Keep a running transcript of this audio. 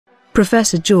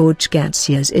Professor George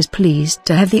Gatsias is pleased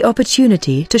to have the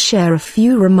opportunity to share a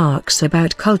few remarks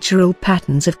about cultural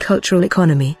patterns of cultural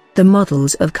economy, the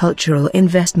models of cultural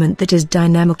investment, that is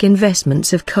dynamic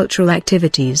investments of cultural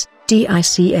activities,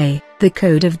 DICA, the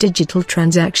Code of Digital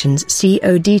Transactions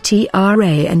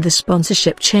CODTRA, and the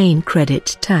Sponsorship Chain Credit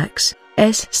Tax,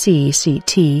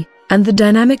 SCCT, and the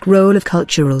dynamic role of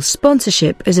cultural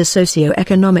sponsorship as a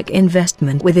socio-economic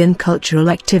investment within cultural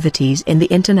activities in the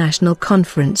international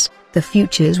conference, The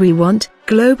Futures We Want,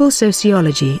 Global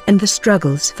Sociology and the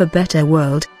Struggles for Better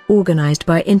World, organized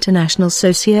by International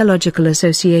Sociological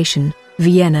Association,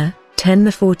 Vienna,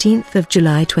 10–14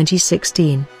 July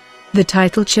 2016. The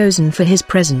title chosen for his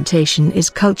presentation is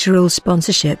Cultural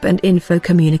Sponsorship and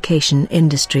Info-Communication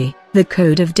Industry, the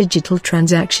Code of Digital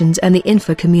Transactions and the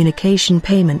Info-Communication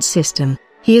Payment System.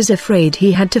 He is afraid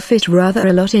he had to fit rather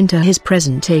a lot into his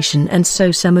presentation, and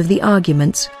so some of the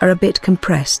arguments are a bit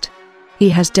compressed. He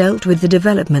has dealt with the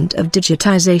development of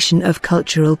digitization of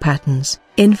cultural patterns,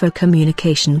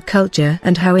 info-communication culture,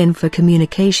 and how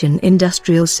info-communication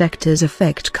industrial sectors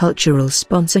affect cultural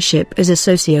sponsorship as a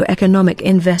socio-economic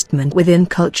investment within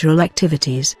cultural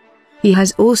activities. He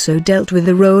has also dealt with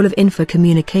the role of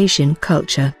info-communication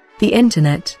culture, the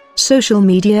internet, social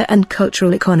media and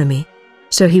cultural economy.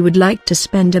 So he would like to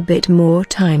spend a bit more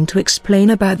time to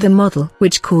explain about the model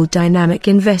which called dynamic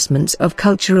investments of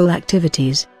cultural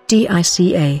activities,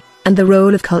 DICA, and the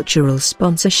role of cultural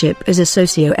sponsorship as a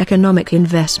socio-economic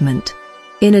investment.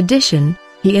 In addition,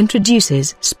 he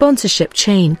introduces sponsorship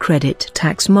chain credit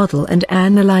tax model and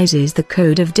analyzes the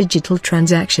Code of Digital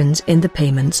Transactions in the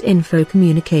payments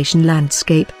info-communication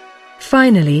landscape.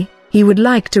 Finally, he would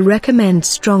like to recommend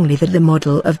strongly that the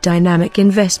model of dynamic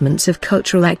investments of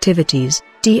cultural activities,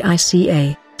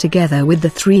 DICA, together with the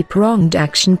three-pronged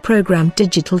action program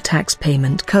digital tax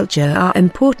payment culture, are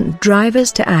important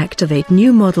drivers to activate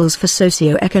new models for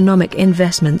socio-economic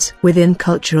investments within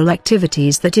cultural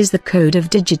activities, that is the Code of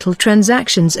Digital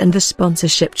Transactions and the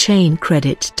Sponsorship Chain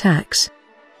Credit Tax.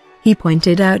 He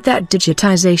pointed out that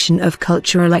digitization of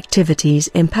cultural activities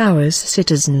empowers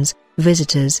citizens,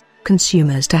 visitors,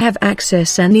 consumers to have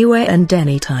access anywhere and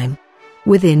anytime.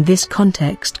 Within this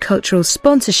context, cultural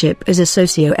sponsorship as a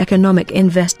socio-economic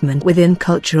investment within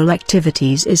cultural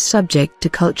activities is subject to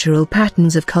cultural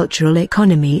patterns of cultural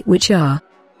economy, which are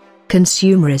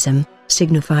consumerism,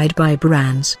 signified by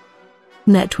brands;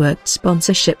 networked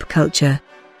sponsorship culture;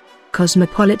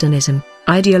 cosmopolitanism,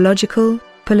 ideological,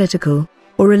 political,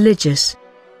 or religious;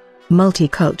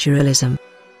 multiculturalism;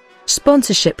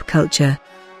 sponsorship culture.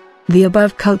 The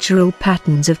above cultural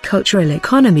patterns of cultural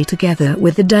economy, together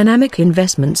with the dynamic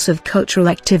investments of cultural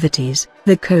activities,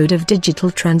 the Code of Digital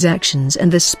Transactions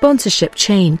and the Sponsorship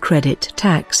Chain Credit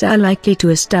Tax, are likely to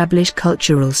establish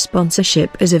cultural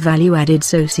sponsorship as a value-added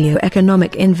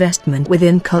socio-economic investment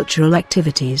within cultural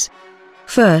activities.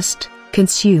 First,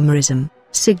 consumerism,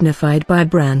 signified by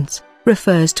brands,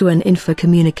 refers to an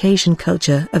info-communication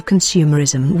culture of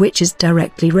consumerism which is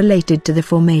directly related to the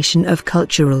formation of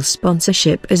cultural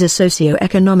sponsorship as a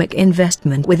socio-economic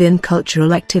investment within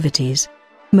cultural activities.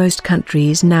 Most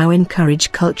countries now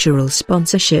encourage cultural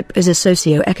sponsorship as a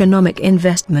socio-economic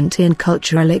investment in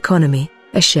cultural economy,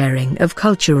 a sharing of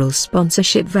cultural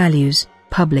sponsorship values,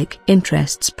 public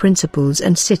interests principles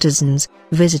and citizens,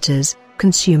 visitors,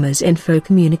 consumers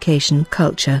info-communication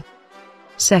culture.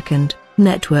 Second,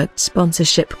 networked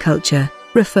sponsorship culture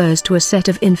refers to a set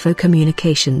of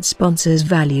info-communication sponsors'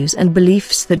 values and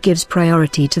beliefs that gives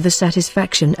priority to the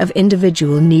satisfaction of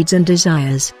individual needs and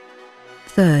desires.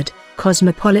 Third,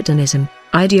 cosmopolitanism,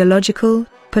 ideological,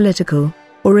 political,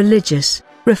 or religious,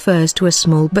 refers to a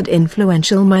small but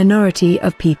influential minority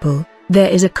of people. There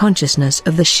is a consciousness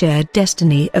of the shared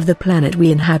destiny of the planet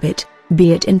we inhabit,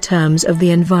 be it in terms of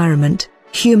the environment,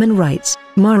 human rights,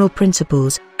 moral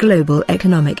principles, global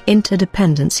economic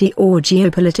interdependency or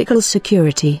geopolitical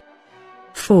security.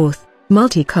 Fourth,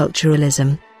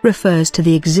 multiculturalism refers to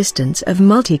the existence of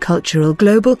multicultural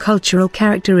global cultural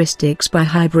characteristics by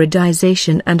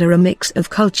hybridization and are a mix of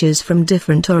cultures from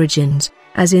different origins,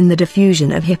 as in the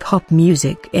diffusion of hip-hop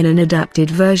music in an adapted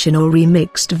version or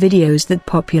remixed videos that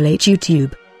populate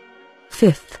YouTube.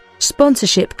 Fifth,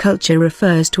 sponsorship culture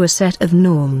refers to a set of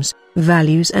norms,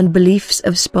 values and beliefs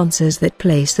of sponsors that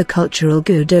place the cultural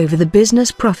good over the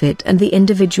business profit and the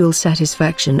individual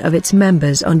satisfaction of its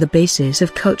members on the basis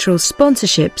of cultural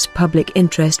sponsorship's public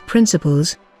interest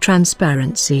principles,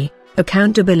 transparency,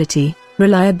 accountability,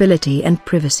 reliability and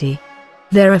privacy.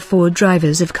 There are 4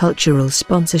 drivers of cultural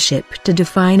sponsorship to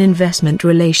define investment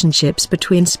relationships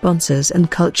between sponsors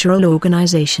and cultural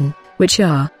organization, which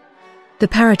are: the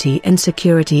parity and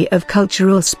security of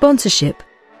cultural sponsorship,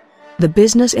 The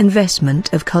business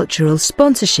investment of cultural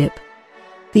sponsorship.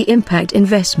 The impact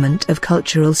investment of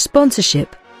cultural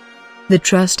sponsorship. The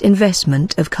trust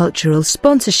investment of cultural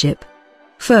sponsorship.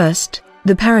 First,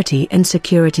 the parity and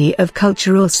security of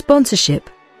cultural sponsorship.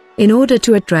 In order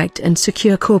to attract and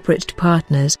secure corporate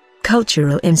partners,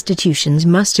 cultural institutions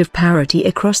must have parity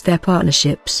across their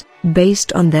partnerships,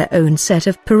 based on their own set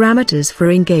of parameters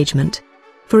for engagement.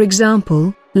 For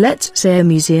example, let's say a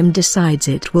museum decides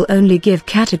it will only give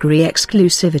category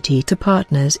exclusivity to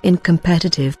partners in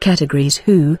competitive categories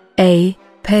who, A,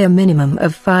 pay a minimum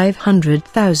of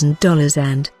 $500,000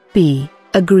 and, B,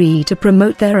 agree to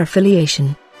promote their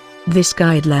affiliation. This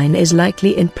guideline is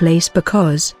likely in place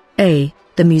because, A,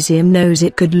 the museum knows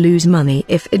it could lose money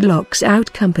if it locks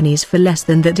out companies for less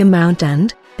than that amount,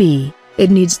 and, B,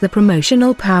 it needs the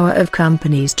promotional power of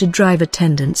companies to drive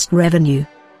attendance revenue.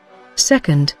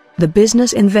 Second, the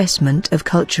business investment of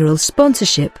cultural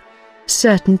sponsorship.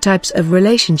 Certain types of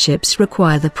relationships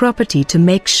require the property to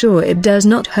make sure it does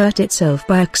not hurt itself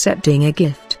by accepting a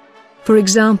gift. For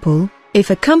example, if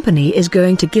a company is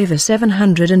going to give a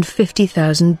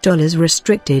 $750,000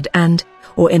 restricted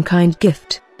or in-kind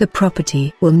gift, the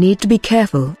property will need to be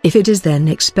careful if it is then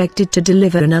expected to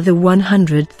deliver another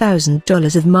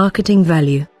 $100,000 of marketing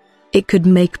value. It could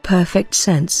make perfect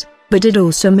sense, but it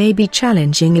also may be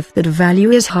challenging if that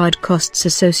value is hard costs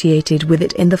associated with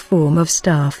it in the form of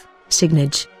staff,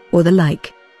 signage, or the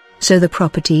like. So the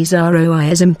property's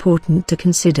ROI is important to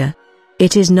consider.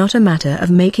 It is not a matter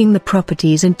of making the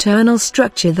property's internal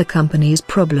structure the company's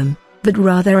problem, but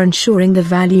rather ensuring the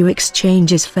value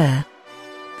exchange is fair.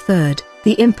 Third,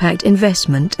 the impact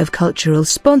investment of cultural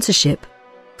sponsorship.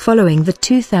 Following the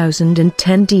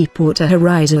 2010 Deepwater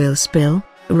Horizon oil spill,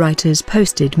 writers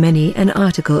posted many an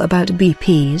article about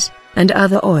BP's and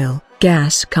other oil,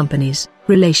 gas companies'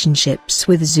 relationships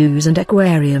with zoos and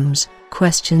aquariums,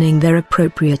 questioning their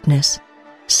appropriateness.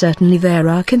 Certainly there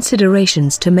are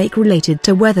considerations to make related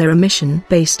to whether a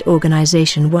mission-based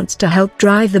organization wants to help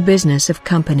drive the business of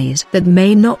companies that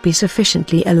may not be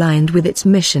sufficiently aligned with its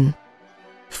mission.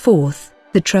 Fourth,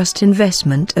 the trust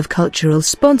investment of cultural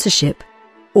sponsorship.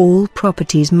 All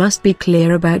properties must be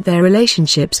clear about their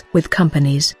relationships with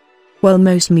companies. While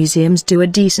most museums do a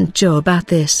decent job at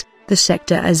this, the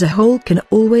sector as a whole can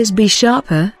always be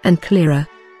sharper and clearer.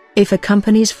 If a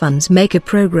company's funds make a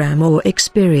program or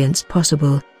experience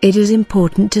possible, it is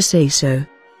important to say so.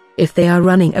 If they are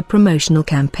running a promotional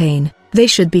campaign, they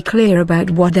should be clear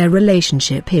about what their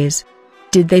relationship is.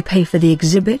 Did they pay for the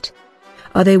exhibit?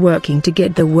 Are they working to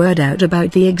get the word out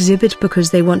about the exhibit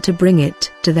because they want to bring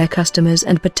it to their customers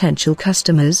and potential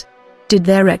customers? Did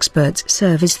their experts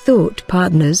serve as thought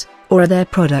partners, or are their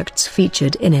products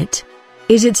featured in it?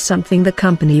 Is it something the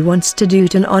company wants to do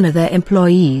to honor their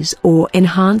employees or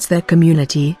enhance their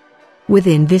community?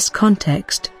 Within this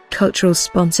context, cultural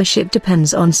sponsorship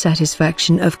depends on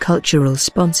satisfaction of cultural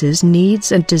sponsors'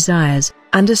 needs and desires,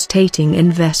 understating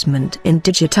investment in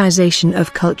digitization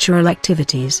of cultural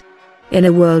activities. In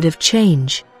a world of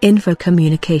change,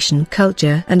 infocommunication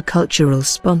culture and cultural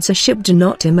sponsorship do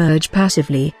not emerge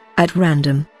passively, at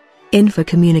random.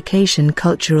 Infocommunication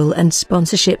cultural and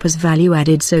sponsorship as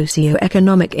value-added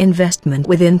socio-economic investment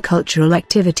within cultural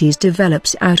activities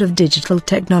develops out of digital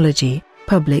technology,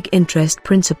 public interest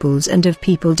principles and of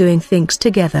people doing things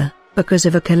together, because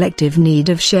of a collective need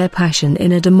of shared passion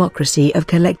in a democracy of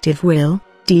collective will,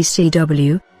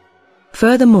 DCW.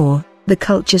 Furthermore, the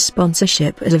culture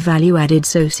sponsorship as a value-added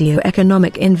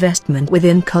socio-economic investment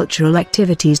within cultural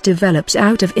activities develops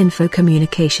out of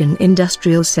infocommunication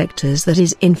industrial sectors, that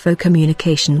is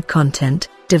infocommunication content,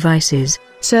 devices,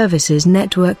 services,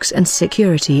 networks and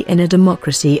security in a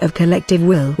democracy of collective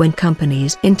will, when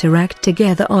companies interact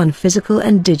together on physical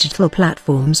and digital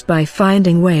platforms by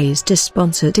finding ways to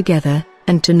sponsor together,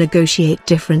 and to negotiate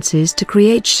differences to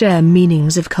create shared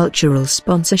meanings of cultural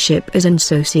sponsorship as an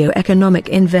socio-economic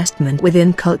investment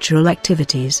within cultural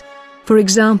activities. For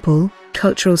example,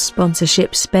 cultural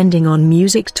sponsorship spending on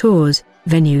music tours,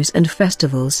 venues and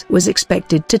festivals was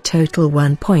expected to total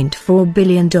 $1.4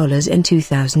 billion in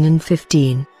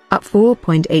 2015, up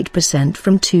 4.8%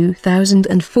 from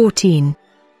 2014.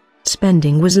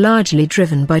 Spending was largely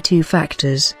driven by two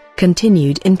factors: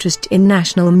 continued interest in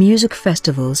national music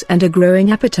festivals and a growing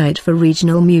appetite for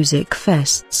regional music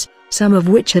fests, some of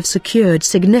which have secured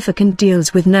significant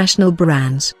deals with national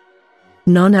brands.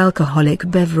 Non-alcoholic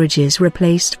beverages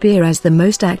replaced beer as the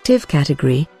most active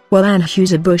category, while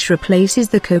Anheuser-Busch replaces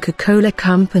the Coca-Cola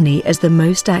Company as the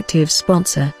most active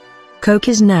sponsor. Coke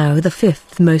is now the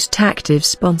fifth most active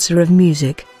sponsor of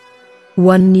music.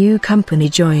 One new company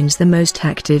joins the most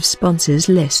active sponsors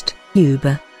list,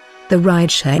 Uber. The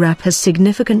rideshare app has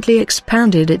significantly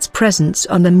expanded its presence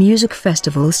on the music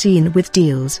festival scene with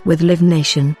deals with Live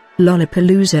Nation,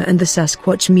 Lollapalooza and the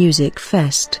Sasquatch Music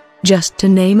Fest, just to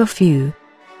name a few.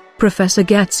 Professor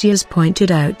Gatsias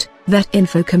pointed out that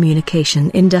infocommunication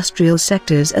industrial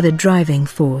sectors are the driving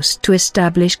force to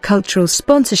establish cultural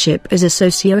sponsorship as a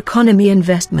socio-economy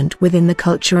investment within the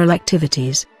cultural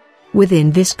activities.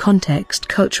 Within this context,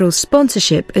 cultural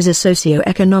sponsorship as a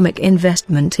socio-economic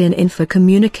investment in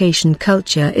infocommunication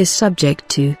culture is subject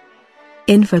to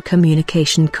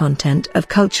Infocommunication Content of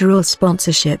Cultural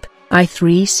Sponsorship,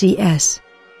 I3CS.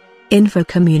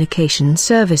 Infocommunication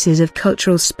Services of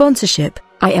Cultural Sponsorship,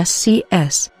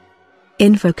 ISCS.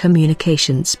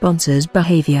 Infocommunication Sponsors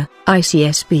Behavior,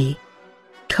 ICSB.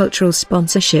 Cultural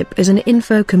Sponsorship as an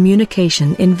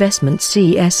Infocommunication Investment,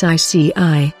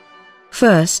 CSICI.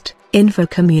 First,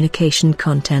 Infocommunication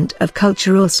Content of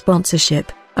Cultural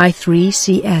Sponsorship,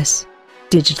 I3CS.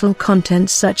 Digital content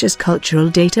such as cultural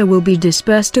data will be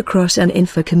dispersed across an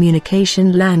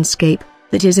infocommunication landscape,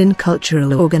 that is in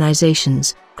cultural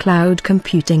organizations, cloud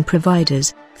computing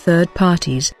providers, third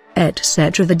parties,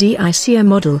 etc. The DICA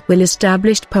model will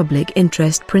establish public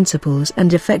interest principles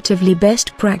and effectively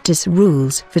best practice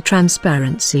rules for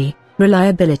transparency,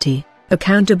 reliability,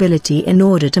 accountability in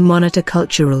order to monitor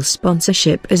cultural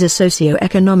sponsorship as a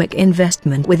socio-economic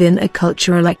investment within a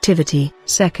cultural activity.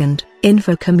 Second,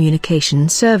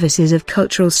 Infocommunication Services of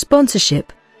Cultural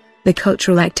Sponsorship. The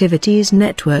cultural activities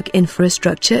network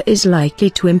infrastructure is likely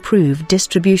to improve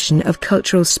distribution of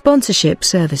cultural sponsorship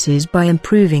services by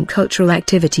improving cultural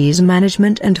activities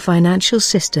management and financial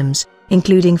systems,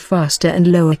 including faster and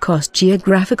lower-cost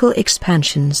geographical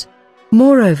expansions.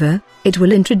 Moreover, it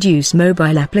will introduce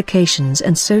mobile applications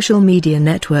and social media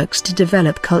networks to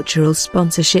develop cultural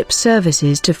sponsorship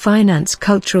services to finance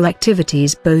cultural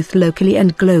activities both locally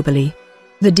and globally.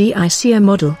 The DICA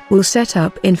model will set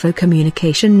up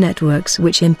infocommunication networks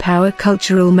which empower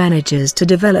cultural managers to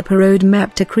develop a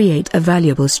roadmap to create a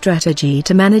valuable strategy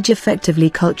to manage effectively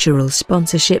cultural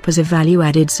sponsorship as a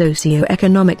value-added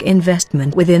socio-economic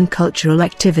investment within cultural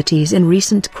activities in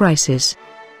recent crisis.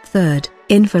 Third,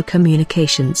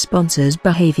 Infocommunication Sponsors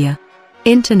Behavior.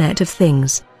 Internet of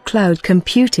Things, cloud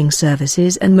computing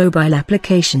services and mobile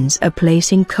applications are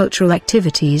placing cultural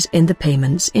activities in the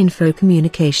payments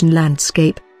infocommunication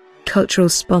landscape. Cultural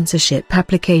sponsorship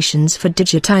applications for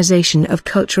digitization of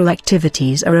cultural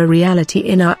activities are a reality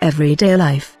in our everyday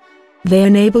life. They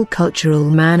enable cultural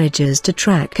managers to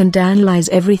track and analyze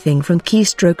everything from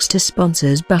keystrokes to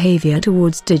sponsors' behavior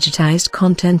towards digitized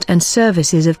content and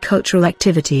services of cultural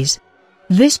activities.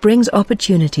 This brings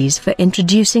opportunities for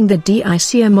introducing the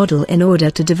DICA model in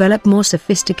order to develop more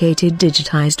sophisticated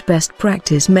digitized best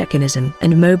practice mechanism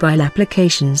and mobile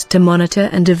applications to monitor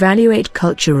and evaluate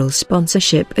cultural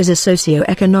sponsorship as a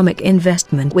socio-economic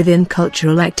investment within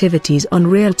cultural activities on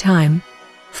real time.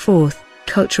 Fourth,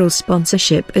 Cultural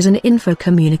Sponsorship as an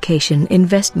Infocommunication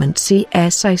Investment,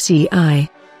 CSICI.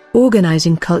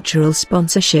 Organizing cultural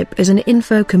sponsorship as an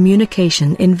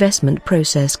infocommunication investment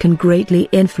process can greatly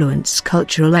influence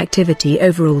cultural activity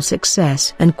overall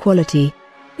success and quality.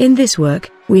 In this work,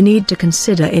 we need to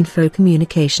consider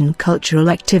infocommunication cultural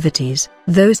activities,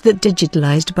 those that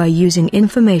digitalized by using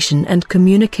information and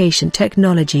communication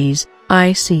technologies,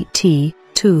 ICT,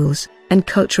 tools, and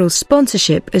cultural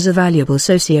sponsorship as a valuable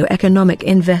socio-economic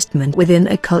investment within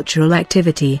a cultural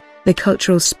activity. The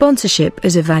cultural sponsorship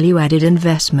is a value-added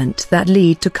investment that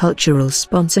lead to cultural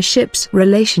sponsorships,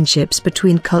 relationships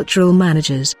between cultural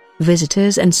managers,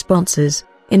 visitors and sponsors,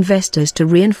 investors to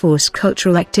reinforce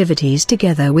cultural activities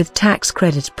together with tax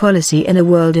credit policy in a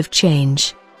world of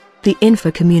change. The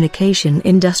infocommunication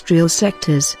industrial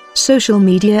sectors, social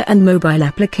media and mobile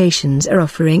applications are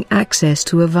offering access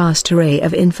to a vast array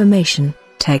of information,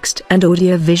 text and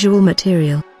audio-visual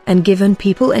material, and given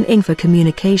people an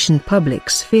infocommunication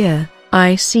public sphere,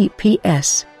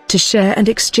 ICPS, to share and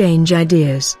exchange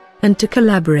ideas, and to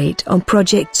collaborate on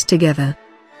projects together.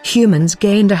 Humans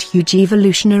gained a huge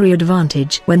evolutionary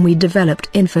advantage when we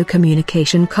developed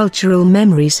infocommunication cultural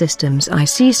memory systems,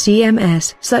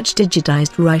 ICCMS, such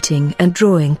digitized writing and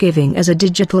drawing giving as a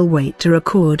digital way to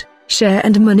record, share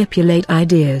and manipulate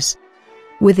ideas.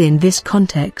 Within this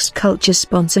context, culture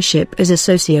sponsorship as a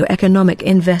socio-economic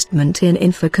investment in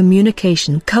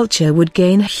infocommunication culture would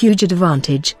gain a huge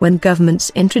advantage when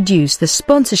governments introduce the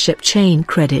sponsorship chain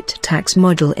credit tax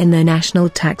model in their national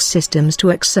tax systems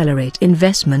to accelerate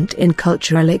investment in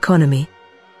cultural economy.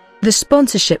 The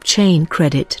sponsorship chain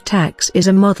credit tax is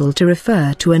a model to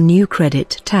refer to a new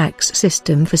credit tax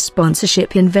system for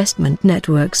sponsorship investment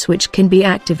networks which can be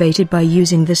activated by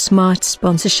using the Smart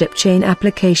Sponsorship Chain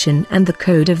application and the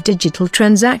Code of Digital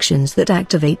Transactions that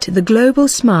activate the global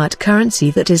smart currency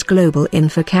that is Global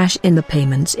InfoCash in the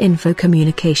payments info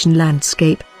communication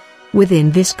landscape.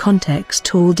 Within this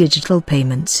context, all digital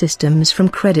payment systems from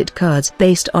credit cards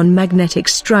based on magnetic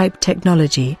stripe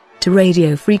technology, to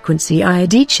radio frequency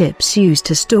ID chips used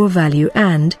to store value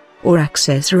or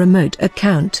access a remote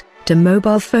account, to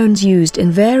mobile phones used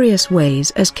in various ways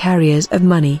as carriers of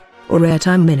money, or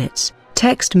airtime minutes,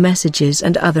 text messages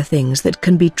and other things that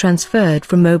can be transferred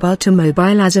from mobile to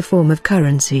mobile as a form of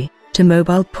currency, to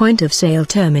mobile point-of-sale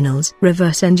terminals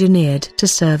reverse-engineered to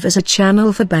serve as a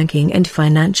channel for banking and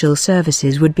financial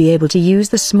services would be able to use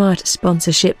the Smart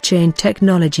Sponsorship Chain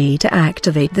technology to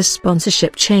activate the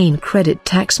sponsorship chain credit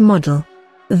tax model.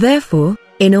 Therefore,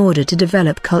 in order to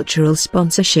develop cultural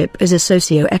sponsorship as a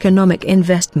socio-economic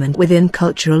investment within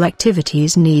cultural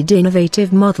activities need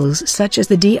innovative models such as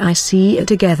the DIC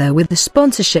together with the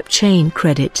sponsorship chain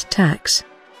credit tax.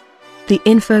 The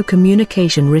Info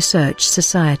Communication Research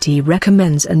Society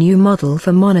recommends a new model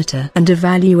for monitor and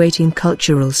evaluating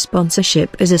cultural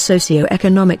sponsorship as a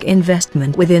socio-economic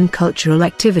investment within cultural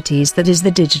activities, that is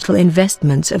the Digital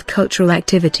Investments of Cultural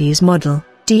Activities model,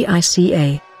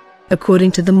 DICA.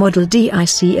 According to the model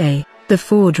DICA, the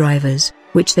 4 drivers,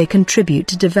 which they contribute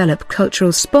to develop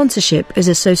cultural sponsorship as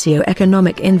a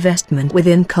socio-economic investment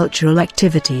within cultural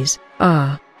activities,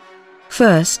 are: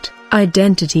 first,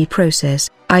 identity process,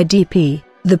 IDP,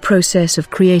 the process of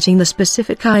creating the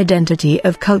specific identity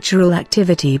of cultural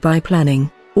activity by planning,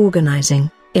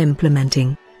 organizing,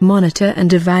 implementing, monitor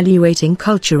and evaluating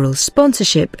cultural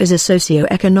sponsorship as a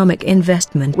socio-economic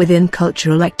investment within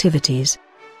cultural activities.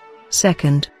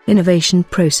 Second, innovation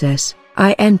process,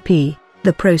 INP,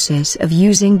 the process of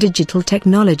using digital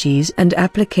technologies and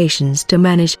applications to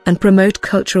manage and promote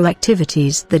cultural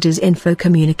activities, that is info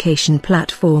communication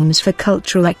platforms for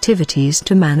cultural activities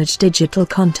to manage digital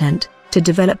content, to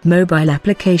develop mobile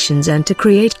applications and to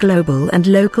create global and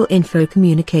local info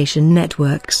communication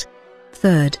networks.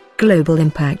 Third, global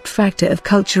impact factor of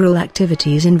cultural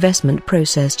activities investment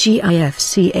process,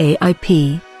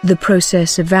 GIFCAIP. The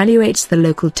process evaluates the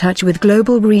local touch with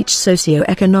global reach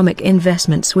socio-economic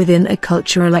investments within a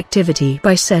cultural activity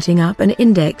by setting up an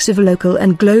index of local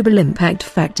and global impact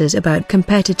factors about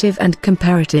competitive and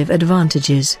comparative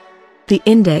advantages. The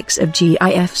index of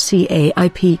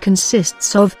GIFCAIP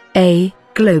consists of A.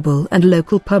 Global and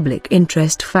local public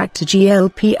interest factor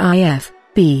GLPIF,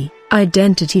 B.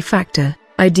 Identity factor,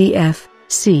 IDF,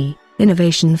 C.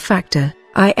 Innovation factor,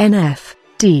 INF,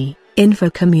 D. Info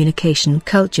Communication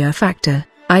Culture Factor,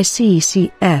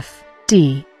 ICCF,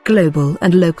 D. Global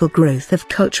and Local Growth of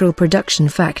Cultural Production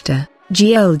Factor,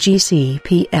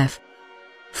 GLGCPF.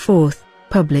 Fourth,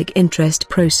 Public Interest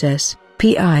Process,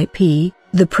 PIP,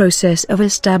 the process of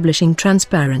establishing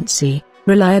transparency,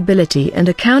 reliability and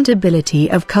accountability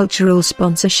of cultural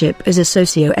sponsorship as a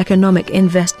socio-economic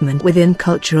investment within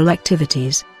cultural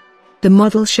activities. The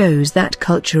model shows that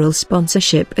cultural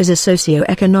sponsorship as a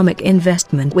socio-economic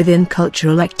investment within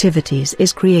cultural activities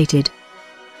is created.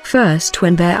 First,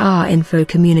 when there are info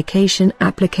communication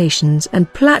applications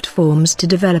and platforms to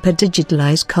develop a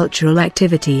digitalized cultural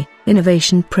activity,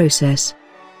 innovation process.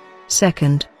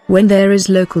 Second, when there is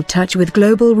local touch with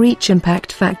global reach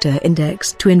impact factor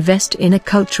index to invest in a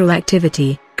cultural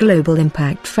activity, global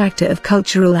impact factor of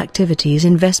cultural activities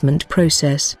investment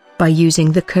process, by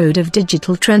using the Code of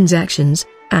Digital Transactions,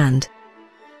 and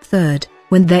third,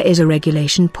 when there is a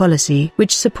regulation policy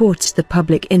which supports the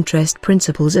public interest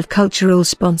principles of cultural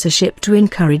sponsorship to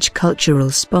encourage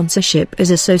cultural sponsorship as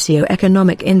a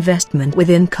socio-economic investment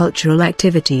within cultural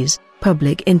activities,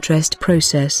 public interest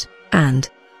process, and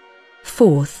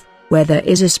fourth, where there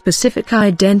is a specific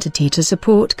identity to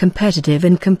support competitive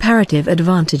and comparative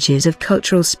advantages of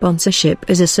cultural sponsorship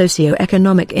as a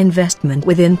socio-economic investment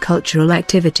within cultural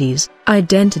activities,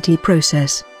 identity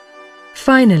process.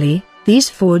 Finally, these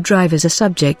 4 drivers are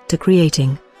subject to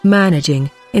creating,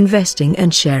 managing, investing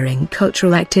and sharing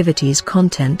cultural activities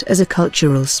content as a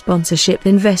cultural sponsorship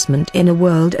investment in a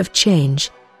world of change.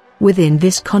 Within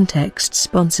this context,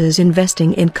 sponsors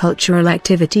investing in cultural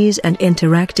activities and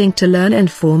interacting to learn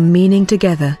and form meaning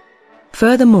together.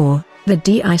 Furthermore, the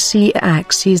DIC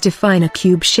axes define a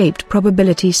cube-shaped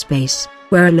probability space,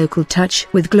 where a local touch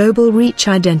with global reach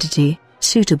identity,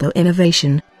 suitable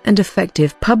innovation, and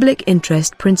effective public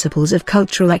interest principles of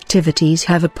cultural activities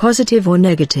have a positive or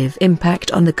negative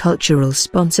impact on the cultural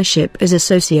sponsorship as a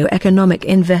socio-economic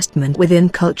investment within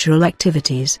cultural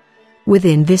activities.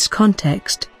 Within this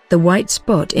context, The white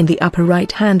spot in the upper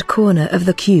right-hand corner of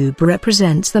the cube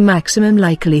represents the maximum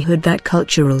likelihood that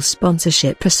cultural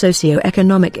sponsorship or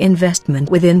socio-economic investment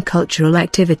within cultural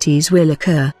activities will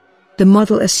occur. The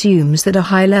model assumes that a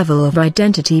high level of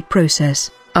identity process,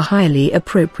 a highly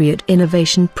appropriate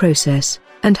innovation process,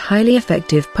 and highly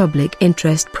effective public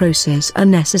interest process are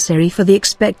necessary for the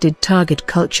expected target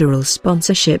cultural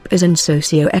sponsorship as in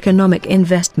socio-economic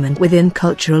investment within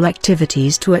cultural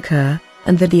activities to occur,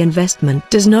 and that the investment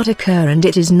does not occur and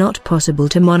it is not possible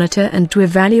to monitor and to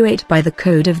evaluate by the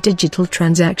Code of Digital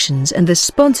Transactions and the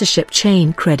sponsorship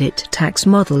chain credit tax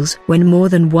models when more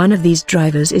than one of these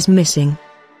drivers is missing.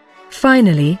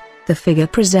 Finally, the figure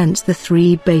presents the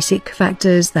three basic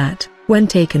factors that, when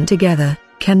taken together,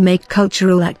 can make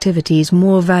cultural activities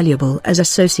more valuable as a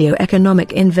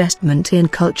socio-economic investment in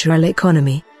cultural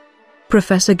economy.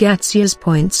 Professor Gatsias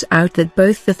points out that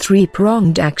both the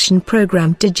three-pronged action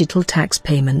program Digital Tax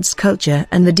Payments Culture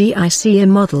and the DICA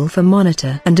model for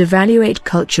monitor and evaluate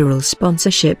cultural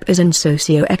sponsorship as in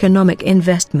socio-economic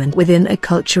investment within a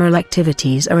cultural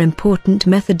activities are important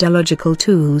methodological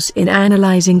tools in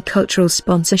analyzing cultural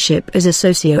sponsorship as a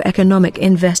socio-economic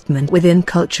investment within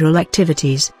cultural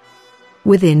activities.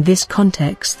 Within this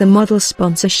context, the model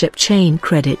sponsorship chain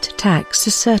credit tax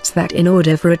asserts that in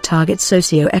order for a target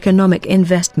socio-economic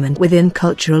investment within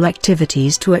cultural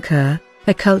activities to occur,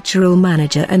 a cultural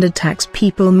manager and a tax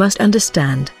people must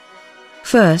understand: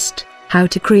 first, how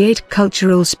to create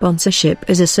cultural sponsorship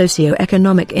as a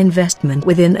socio-economic investment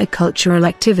within a cultural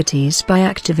activities by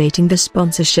activating the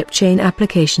sponsorship chain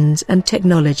applications and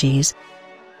technologies,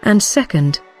 and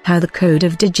second, how the Code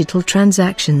of Digital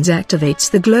Transactions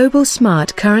activates the global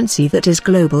smart currency that is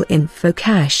Global Info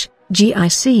Cash,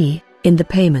 GIC, in the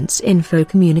payments info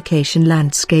communication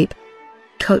landscape.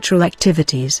 Cultural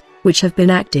activities, which have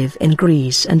been active in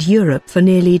Greece and Europe for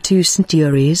nearly 2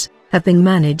 centuries, have been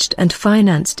managed and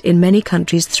financed in many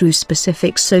countries through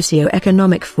specific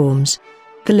socio-economic forms.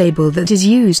 The label that is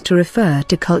used to refer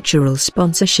to cultural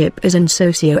sponsorship as in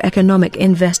socio-economic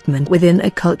investment within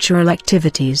a cultural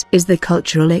activities is the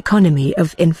cultural economy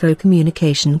of info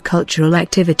communication cultural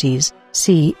activities,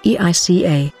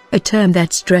 CEICA, a term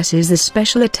that stresses the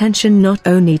special attention not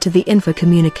only to the info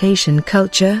communication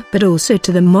culture but also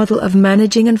to the model of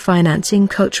managing and financing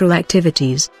cultural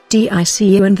activities,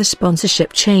 DICA, and the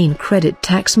sponsorship chain credit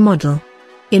tax model.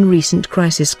 In recent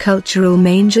crisis, cultural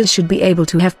managers should be able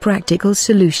to have practical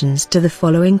solutions to the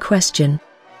following question: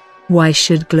 why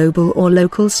should global or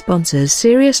local sponsors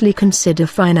seriously consider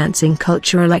financing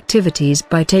cultural activities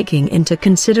by taking into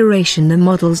consideration the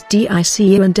models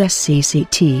DICA and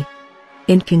SCCT?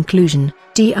 In conclusion,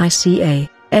 DICA,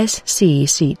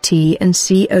 SCCT and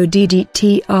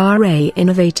CODDTRA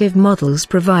innovative models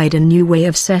provide a new way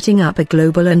of setting up a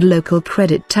global and local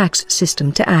credit tax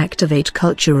system to activate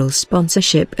cultural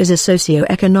sponsorship as a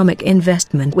socio-economic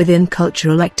investment within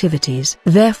cultural activities.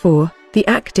 Therefore, the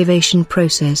activation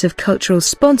process of cultural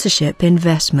sponsorship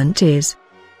investment is: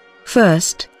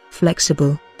 first,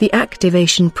 flexible. The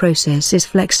activation process is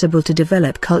flexible to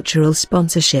develop cultural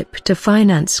sponsorship to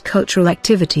finance cultural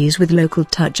activities with local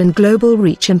touch and global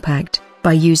reach impact,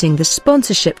 by using the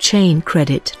sponsorship chain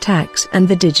credit tax and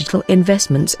the digital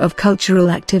investments of cultural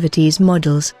activities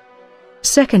models.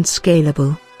 Second,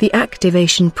 scalable. The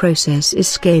activation process is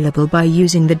scalable by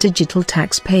using the digital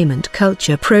tax payment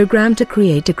culture program to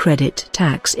create a credit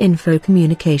tax info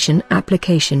communication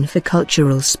application for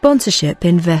cultural sponsorship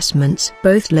investments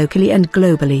both locally and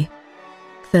globally.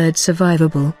 Third,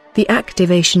 survivable. The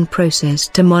activation process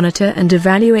to monitor and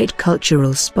evaluate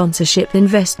cultural sponsorship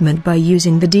investment by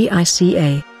using the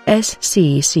DICA,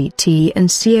 SCCT and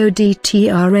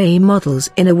CODTRA models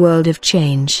in a world of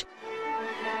change.